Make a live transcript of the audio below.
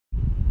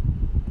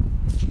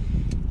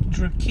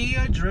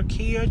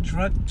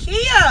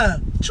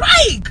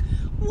Drake,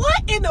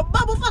 what in the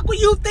motherfucker were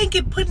you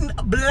thinking putting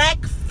a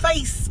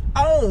blackface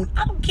on?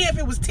 I don't care if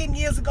it was 10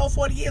 years ago,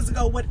 40 years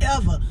ago,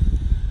 whatever.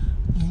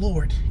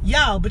 Lord.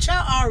 Y'all, but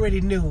y'all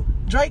already knew.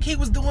 Drake, he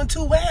was doing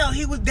too well.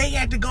 They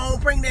had to go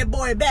and bring that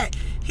boy back.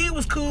 He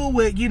was cool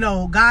with,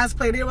 God's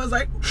play. They was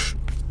like,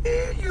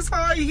 you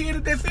saw he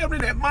handed that family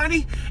that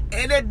money,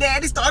 and that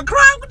daddy started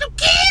crying with them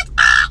kids.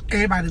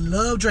 Everybody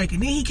loved Drake.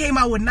 And then he came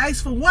out with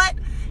Nice for What?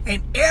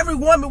 And every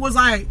woman was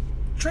like,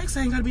 Drake's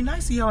ain't gotta be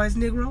nice to y'all as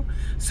Negro.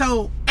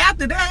 So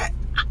after that,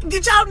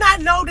 did y'all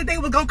not know that they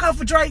was gonna come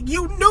for Drake?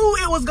 You knew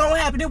it was gonna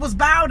happen. It was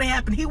bound to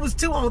happen. He was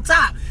too on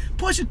top.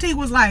 Pusha T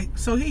was like,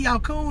 so here y'all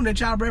coon that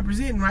y'all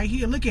representing right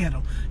here. Look at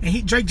him.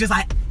 And Drake just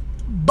like,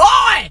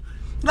 boy!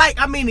 Like,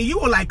 I mean, you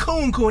were like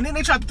coon. Then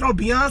they tried to throw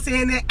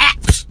Beyonce in there.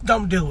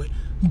 Don't do it.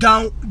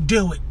 Don't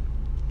do it.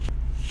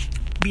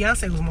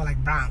 Beyonce was more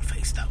like brown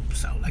face though.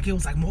 So, like, it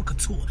was like more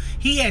couture.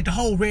 He had the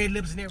whole red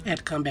lips and everything. I had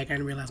to come back. I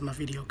didn't realize my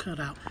video cut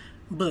out.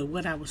 But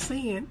what I was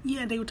saying,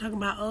 yeah, they were talking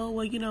about, oh,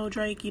 well,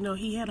 Drake,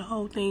 he had a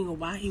whole thing of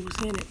why he was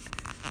in it.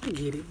 I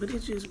get it, but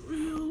it's just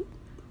real,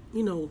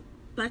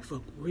 black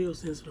folk real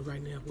sensitive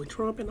right now. With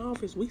Trump in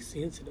office, we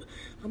sensitive.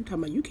 I'm talking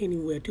about you can't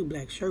even wear a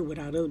 2-black shirt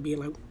without us being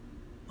like,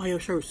 why your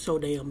shirt's so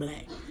damn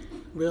black?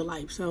 Real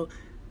life. So,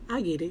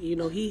 I get it.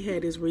 He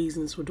had his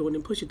reasons for doing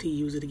it. Pusha T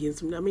used it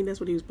against him. I mean,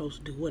 that's what he was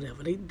supposed to do.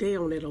 Whatever. They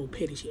on that old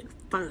petty shit.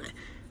 Fine.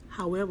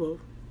 However,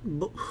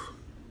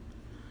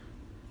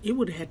 it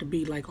would have had to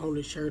be like on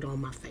the shirt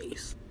on my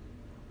face.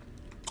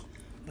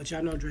 But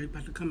y'all know Drake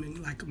about to come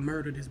and like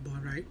murder this boy,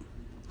 right?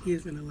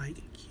 He's gonna like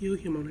kill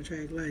him on the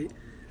track. Like,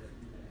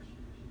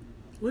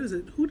 what is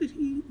it? Who did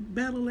he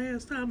battle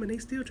last time and they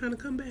still trying to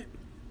come back?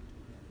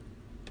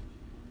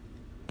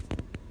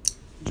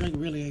 Drake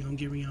really ain't gonna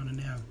get Rihanna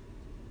now.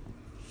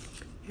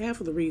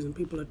 Half of the reason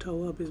people are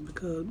toe up is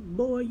because,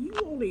 boy, you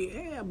only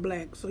have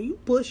black, so you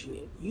pushing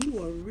it.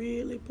 You are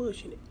really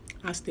pushing it.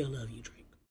 I still love you, Drake.